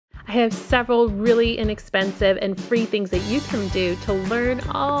I have several really inexpensive and free things that you can do to learn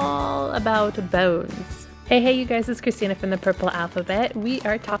all about bones. Hey you guys, it's Christina from the Purple Alphabet. We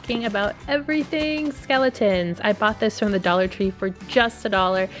are talking about everything skeletons. I bought this from the Dollar Tree for just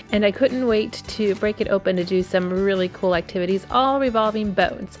 $1 and I couldn't wait to break it open to do some really cool activities, all revolving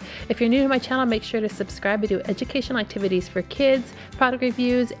bones. If you're new to my channel, make sure to subscribe. I do educational activities for kids, product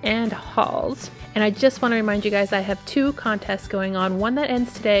reviews, and hauls. And I just want to remind you guys I have 2 contests going on, one that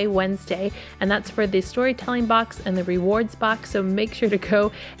ends today, Wednesday, and that's for the storytelling box and the rewards box, so make sure to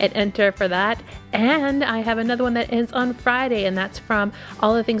go and enter for that. And I have another one that ends on Friday, and that's from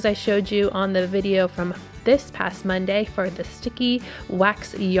all the things I showed you on the video from this past Monday for the sticky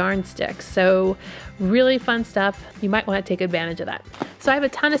wax yarn sticks. So really fun stuff. You might want to take advantage of that. So I have a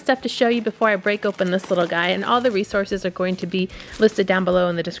ton of stuff to show you before I break open this little guy, and all the resources are going to be listed down below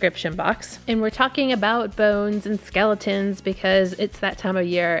in the description box. And we're talking about bones and skeletons because it's that time of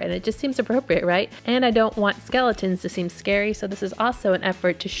year and it just seems appropriate, right? And I don't want skeletons to seem scary, so this is also an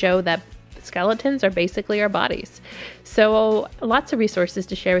effort to show that skeletons are basically our bodies. So lots of resources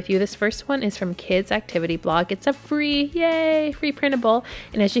to share with you. This first one is from Kids Activity Blog. It's a free printable,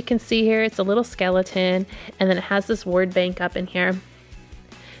 and as you can see here, it's a little skeleton, and then it has this word bank up in here.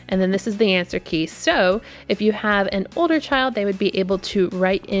 And then this is the answer key. So if you have an older child, they would be able to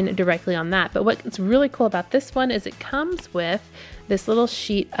write in directly on that. But what's really cool about this one is it comes with this little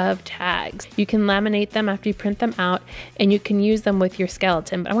sheet of tags. You can laminate them after you print them out, and you can use them with your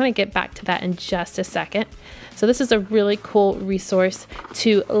skeleton. But I want to get back to that in just a second. So this is a really cool resource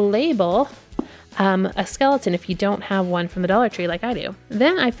to label a skeleton if you don't have one from the Dollar Tree like I do.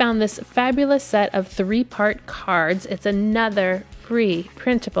 Then I found this fabulous set of 3-part cards. It's another free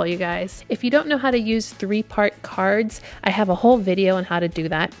printable, you guys. If you don't know how to use 3-part cards, I have a whole video on how to do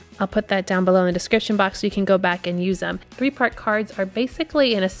that. I'll put that down below in the description box so you can go back and use them. 3-part cards are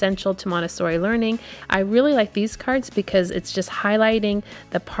basically an essential to Montessori learning. I really like these cards because it's just highlighting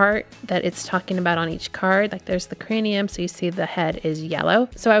the part that it's talking about on each card. Like there's the cranium, so you see the head is yellow.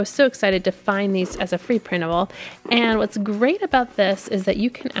 So I was so excited to find these as a free printable. And what's great about this is that you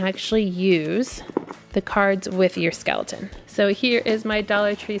can actually use the cards with your skeleton. So here is my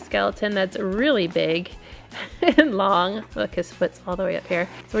Dollar Tree skeleton that's really big and long. Look, his foot's all the way up here.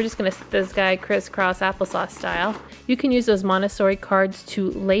 So we're just gonna set this guy crisscross applesauce style. You can use those Montessori cards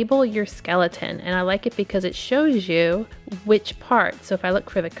to label your skeleton, and I like it because it shows you which part. So if I look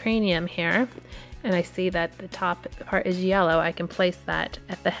for the cranium here, and I see that the top part is yellow, I can place that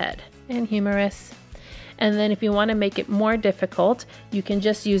at the head. And humerus. And then if you want to make it more difficult, you can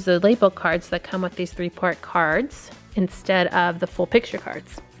just use the label cards that come with these 3-part cards instead of the full picture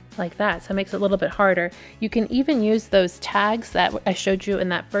cards, like that. So it makes it a little bit harder. You can even use those tags that I showed you in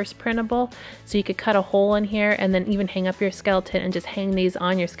that first printable. So you could cut a hole in here and then even hang up your skeleton and just hang these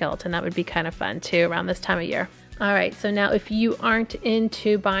on your skeleton. That would be kind of fun too around this time of year. All right, so now if you aren't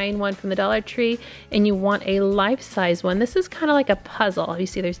into buying one from the Dollar Tree and you want a life-size one, this is kind of like a puzzle. You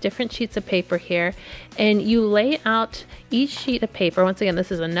see there's different sheets of paper here, and you lay out each sheet of paper. Once again,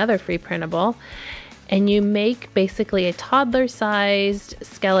 this is another free printable, and you make basically a toddler-sized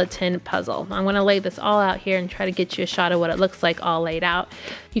skeleton puzzle. I'm gonna lay this all out here and try to get you a shot of what it looks like all laid out.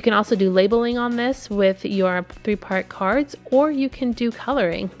 You can also do labeling on this with your 3-part cards, or you can do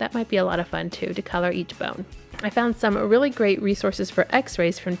coloring. That might be a lot of fun too, to color each bone. I found some really great resources for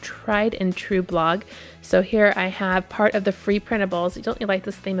x-rays from Tried and True blog. So here I have part of the free printables. Don't you like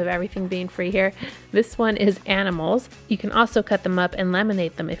this theme of everything being free here? This one is animals. You can also cut them up and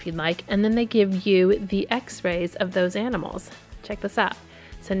laminate them if you'd like, and then they give you the x-rays of those animals. Check this out.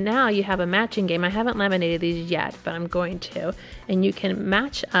 So now you have a matching game. I haven't laminated these yet, but I'm going to. And you can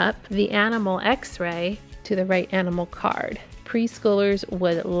match up the animal x-ray to the right animal card. Preschoolers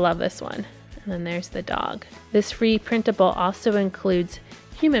would love this one. And then there's the dog. This free printable also includes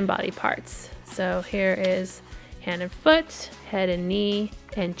human body parts. So here is hand and foot, head and knee,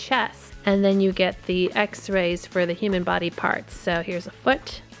 and chest. And then you get the x-rays for the human body parts. So here's a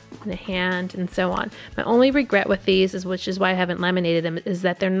foot, and a hand, and so on. My only regret with these, which is why I haven't laminated them, is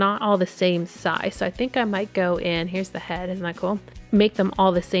that they're not all the same size. So I think I might go in, here's the head, isn't that cool? Make them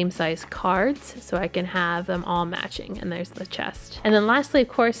all the same size cards so I can have them all matching. And there's the chest. And then lastly, of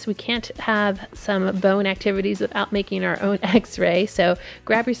course, we can't have some bone activities without making our own x-ray. So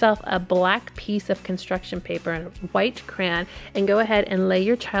grab yourself a black piece of construction paper and a white crayon and go ahead and lay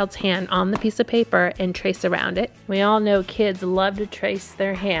your child's hand on the piece of paper and trace around it. We all know kids love to trace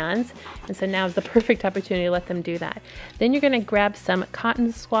their hands, and so now is the perfect opportunity to let them do that. Then you're going to grab some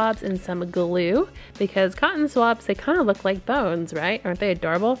cotton swabs and some glue, because cotton swabs, they kind of look like bones, right? Aren't they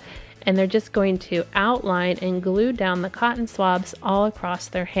adorable? and they're just going to outline and glue down the cotton swabs all across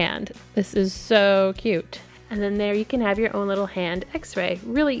their hand. This is so cute. And then there you can have your own little hand x-ray.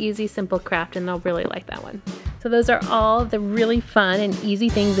 Really easy, simple craft, and they'll really like that one. So those are all the really fun and easy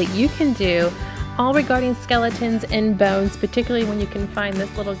things that you can do, all regarding skeletons and bones, particularly when you can find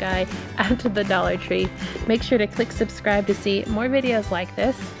this little guy out to the Dollar Tree. Make sure to click subscribe to see more videos like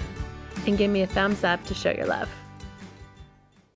this, and give me a thumbs up to show your love.